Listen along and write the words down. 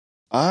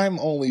I'm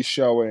only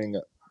showing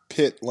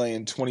Pitt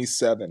laying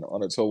 27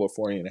 on a total of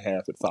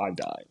 40.5 at 5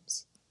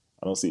 dimes.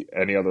 I don't see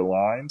any other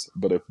lines,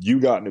 but if you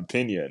got an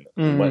opinion,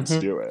 let's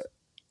do it.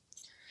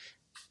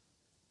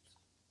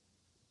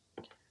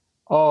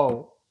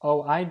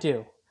 I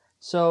do.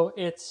 So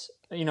it's,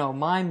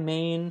 my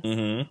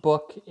main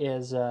book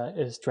is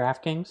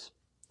DraftKings.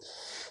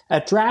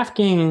 At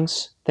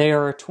DraftKings, they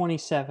are a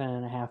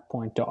 27.5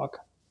 point dog.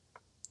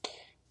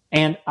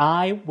 And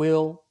I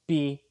will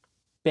be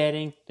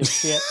betting the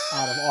shit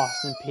out of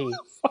Austin Peay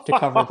to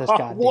cover this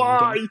goddamn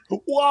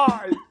game.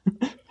 Why?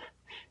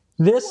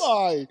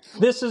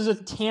 This is a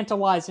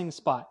tantalizing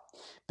spot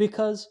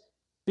because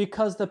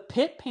the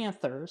Pitt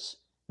Panthers,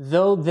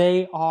 though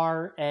they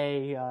are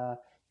a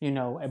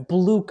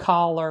blue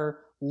collar,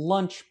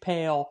 lunch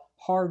pail,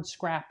 hard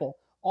scrapple,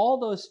 all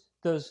those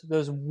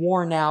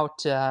worn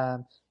out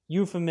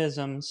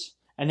euphemisms,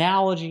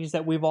 analogies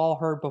that we've all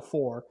heard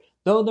before.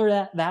 Though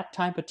they're that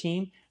type of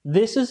team,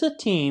 this is a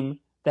team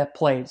that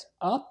plays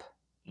up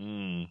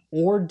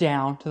or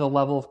down to the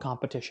level of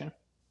competition.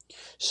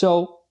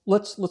 So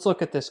let's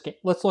look at this game.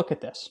 Let's look at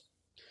this.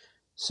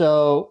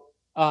 So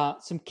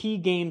some key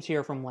games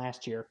here from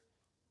last year: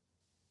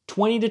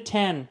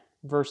 20-10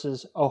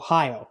 versus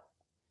Ohio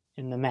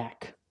in the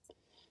MAC.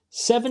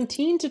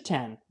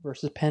 17-10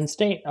 versus Penn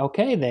State.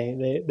 Okay,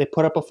 they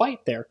put up a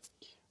fight there.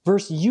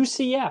 Versus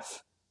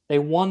UCF, they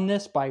won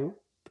this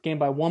game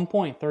by 1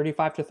 point,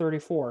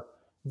 35-34.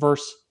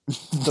 Versus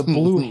the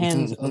Blue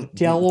Hens of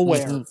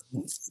Delaware,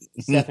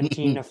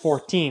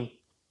 17-14.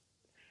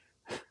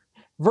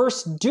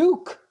 Versus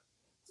Duke,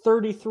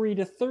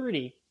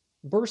 33-30.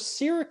 Versus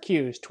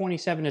Syracuse,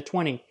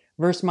 27-20.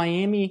 Versus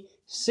Miami,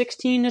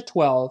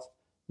 16-12.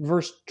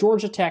 Versus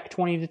Georgia Tech,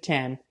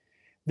 20-10.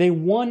 They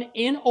won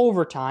in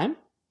overtime.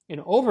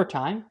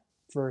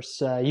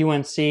 Versus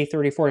UNC,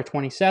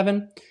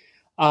 34-27.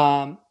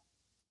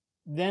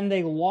 Then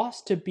they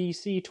lost to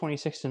BC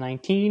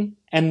 26-19,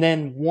 and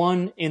then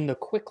won in the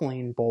Quick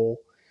Lane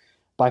Bowl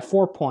by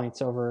 4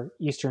 points over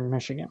Eastern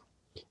Michigan.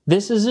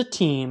 This is a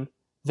team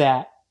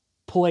that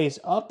plays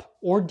up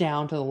or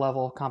down to the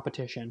level of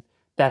competition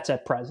that's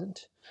at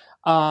present.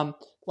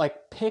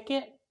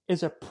 Pickett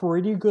is a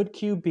pretty good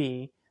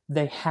QB.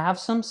 They have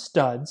some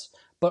studs,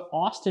 but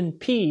Austin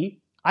Peay,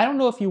 I don't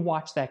know if you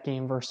watched that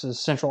game versus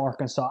Central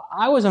Arkansas.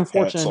 I was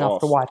unfortunate enough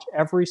to watch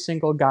every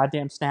single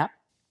goddamn snap.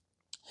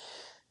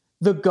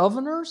 The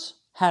Governors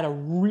had a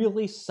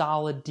really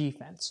solid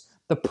defense.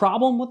 The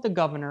problem with the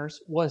Governors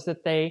was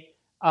that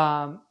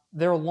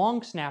their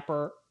long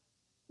snapper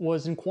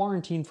was in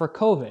quarantine for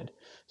COVID.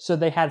 So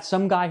they had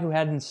some guy who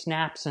hadn't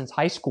snapped since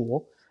high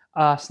school,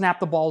 snap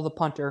the ball to the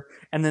punter,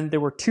 and then there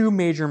were 2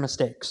 major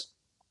mistakes.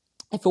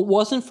 If it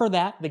wasn't for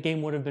that, the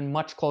game would have been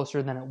much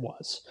closer than it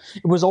was.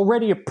 It was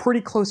already a pretty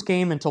close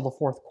game until the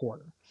fourth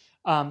quarter.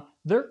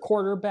 Their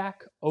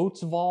quarterback,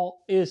 Oatsvall,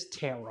 is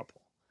terrible.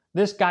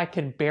 This guy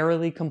can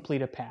barely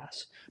complete a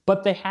pass.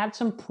 But they had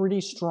a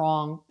pretty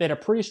strong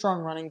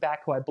running back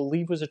who I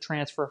believe was a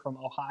transfer from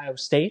Ohio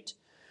State.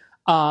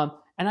 And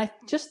I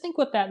just think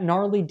with that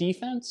gnarly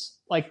defense,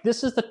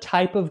 this is the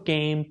type of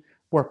game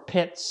where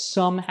Pitt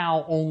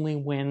somehow only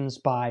wins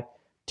by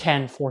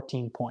 10,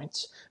 14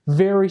 points.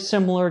 Very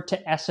similar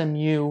to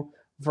SMU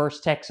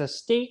versus Texas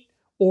State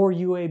or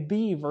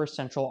UAB versus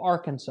Central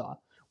Arkansas,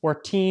 where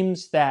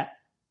teams that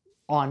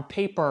on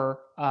paper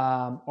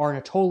are in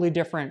a totally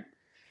different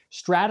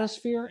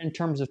stratosphere in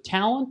terms of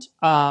talent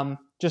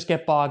just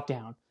get bogged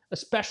down.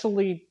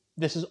 Especially,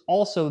 this is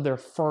also their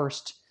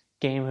first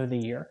game of the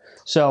year.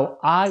 So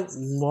I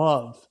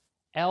love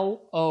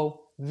LOVE,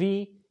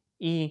 the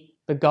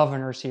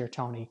Governors here,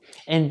 Tony.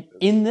 And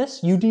in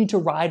this, you need to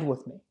ride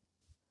with me.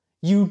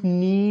 You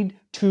need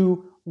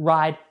to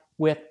ride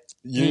with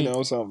me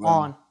something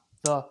on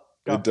the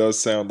go. It does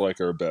sound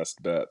like our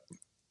best bet.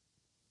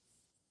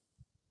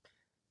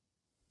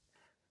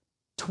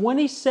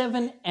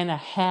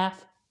 27.5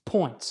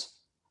 points.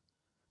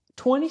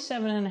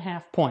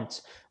 27.5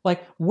 points.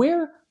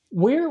 Where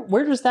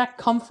does that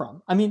come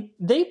from? I mean,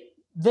 they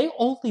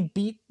only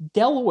beat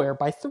Delaware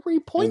by 3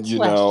 points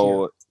last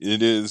year.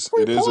 It is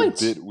a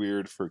bit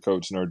weird for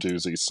Coach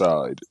Narduzzi's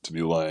side to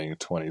be laying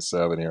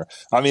 27 here.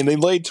 I mean, they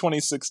laid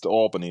 26 to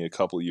Albany a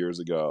couple of years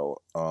ago,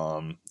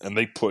 and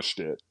they pushed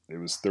it. It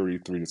was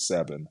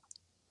 33-7.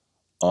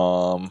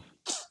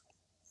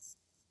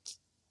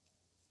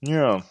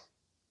 Yeah.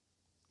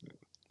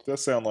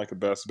 Does sound like a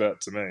best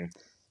bet to me.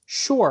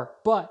 Sure,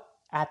 but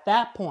at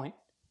that point,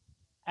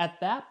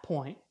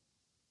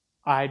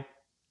 I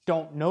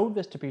don't know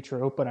this to be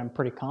true, but I'm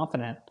pretty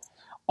confident.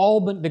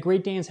 The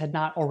Great Danes had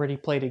not already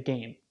played a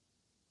game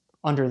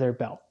under their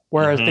belt,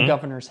 whereas the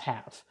Governors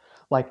have.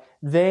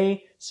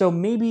 So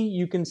maybe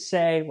you can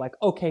say,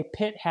 okay,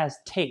 Pitt has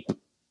tape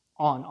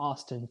on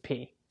Austin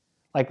Peay.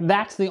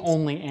 That's the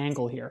only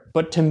angle here.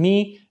 But to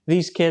me,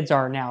 these kids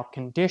are now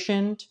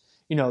conditioned.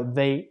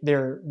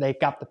 They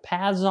got the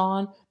pads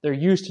on. They're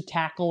used to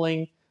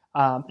tackling.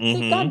 God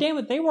damn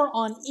it, they were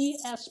on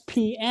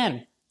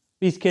ESPN.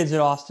 These kids at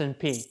Austin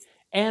Peay,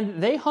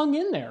 and they hung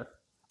in there.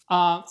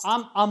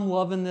 I'm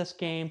loving this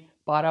game.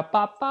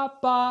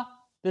 Ba-da-ba-ba-ba.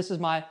 This is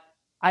my...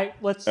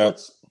 Let's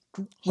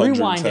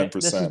rewind it.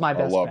 This is 110%. my I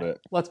best love bet. it.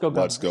 Let's go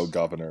Governors. Let's go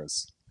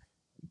Governors.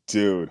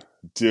 Dude,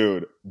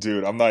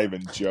 I'm not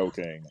even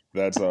joking.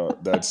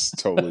 That's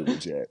totally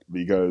legit,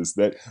 because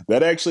that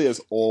actually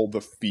has all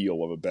the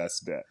feel of a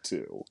best bet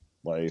too.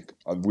 Like,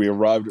 we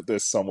arrived at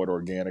this somewhat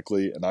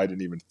organically, and I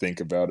didn't even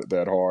think about it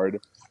that hard,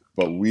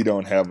 but we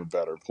don't have a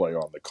better play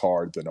on the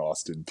card than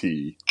Austin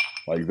Peay.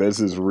 Like, this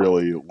is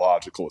really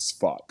logical as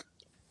fuck.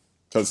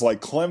 Because,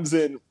 like,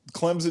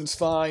 Clemson's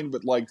fine,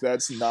 but, like,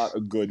 that's not a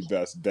good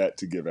best bet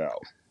to give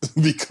out.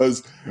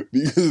 because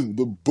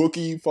the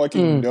bookie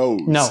fucking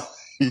knows. No.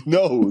 He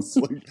knows.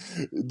 Like,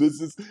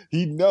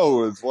 he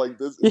knows. Like,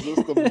 is this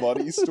the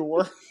money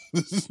store?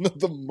 This is not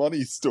the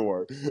money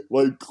store.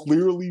 Like,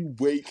 clearly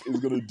Wake is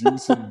going to do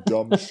some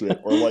dumb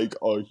shit, or, like,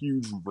 a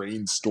huge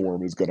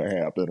rainstorm is going to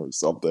happen or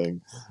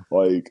something.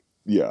 Like,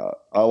 yeah,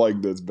 I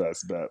like this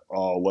best bet.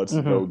 Oh, let's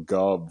go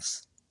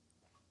Govs.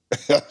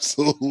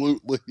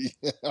 Absolutely.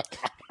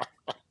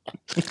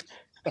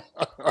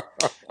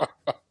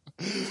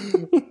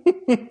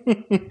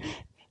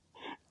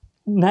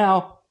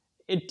 Now,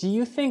 do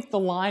you think the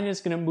line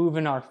is going to move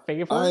in our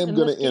favor? I am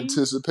going to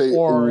anticipate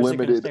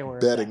limited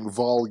betting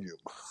volume.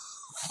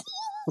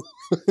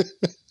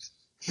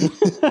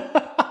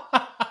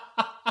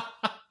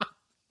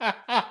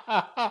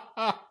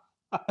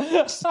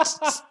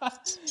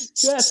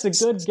 That's a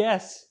good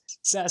guess.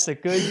 That's a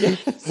good guess.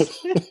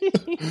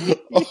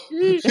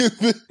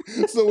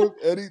 So, if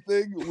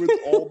anything, with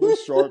all the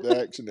sharp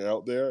action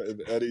out there, if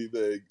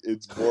anything,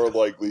 it's more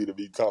likely to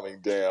be coming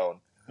down.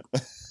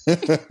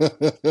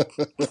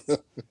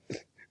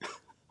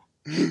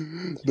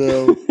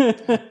 No.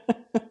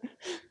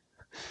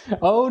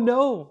 Oh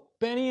no!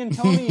 Benny and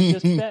Tony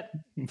just bet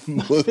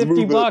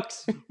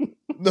 $50.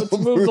 Let's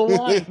move the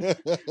line.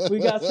 We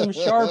got some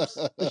sharps.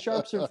 The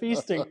sharps are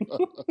feasting.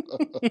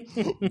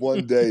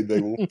 One day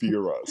they will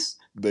fear us.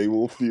 They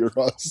will fear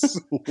us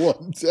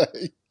one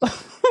day.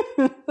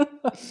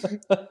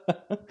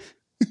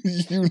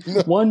 You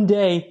know. One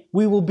day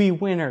we will be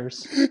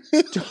winners.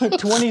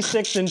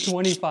 26 and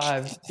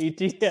 25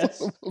 ATS.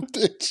 Son of a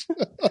bitch.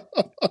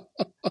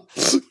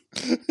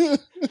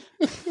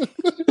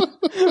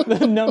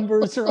 The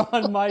numbers are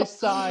on my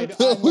side.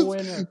 I'm a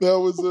winner. That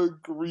was a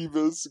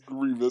grievous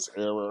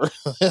error.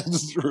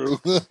 That's true.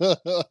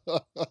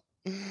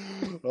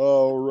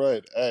 All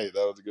right. Hey,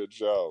 that was a good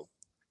show.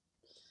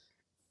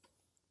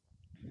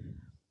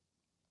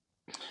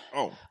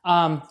 Oh.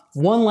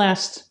 One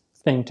last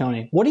thing,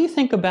 Tony. What do you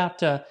think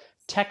about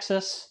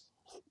Texas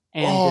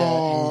and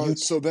Utah?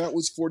 So that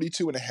was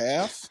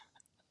 42.5?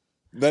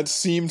 That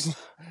seemed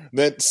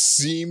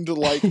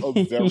like a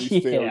very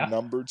fair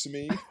number to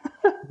me.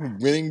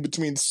 Winning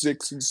between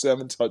 6 and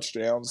 7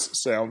 touchdowns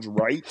sounds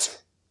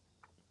right.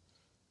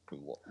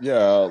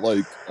 Yeah,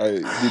 like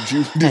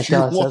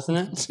doesn't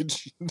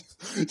it?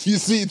 You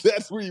see,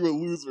 that's where you would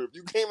lose me. If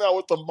you came out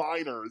with the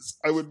minors,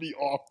 I would be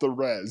off the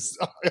res.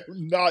 I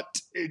am not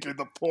taking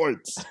the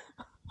points.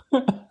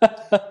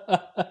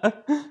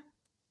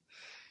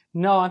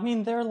 No, I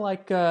mean they're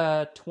like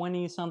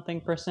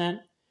 20-something%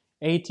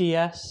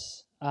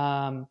 ATS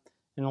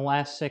in the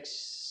last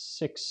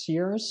six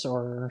years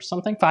or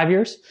something, 5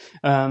 years.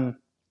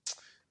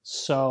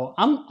 So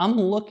I'm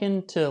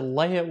looking to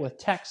lay it with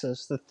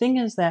Texas. The thing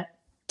is that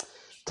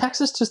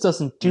Texas just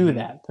doesn't do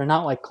that. They're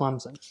not like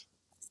Clemson.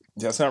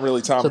 Yeah, it's not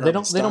really Tom. So they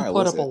don't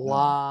put up a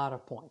lot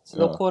of points.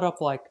 They'll put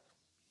up like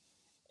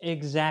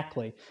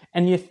exactly.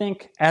 And you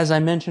think, as I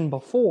mentioned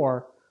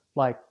before,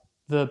 like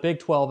the Big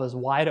 12 is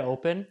wide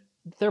open.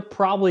 They're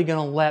probably going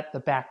to let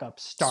the backups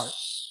start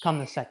come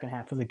the second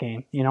half of the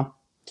game, you know?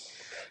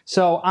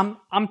 So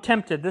I'm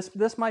tempted.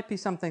 This might be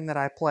something that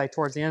I play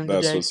towards the end of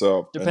the day. That's what's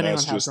up. Depending and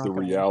that's on how just the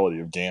reality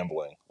of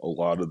gambling. A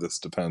lot of this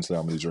depends on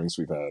how many drinks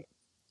we've had.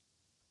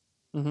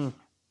 Mm-hmm.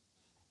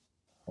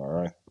 All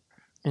right.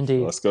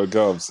 Indeed. Let's go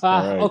Govs.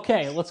 All right.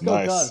 Okay, let's go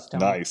Govs,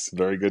 Tony. Nice.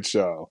 Very good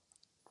show.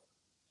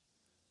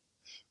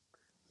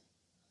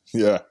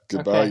 Yeah.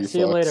 Goodbye, okay, you see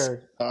fucks. you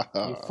later,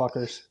 you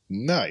fuckers.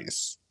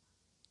 Nice.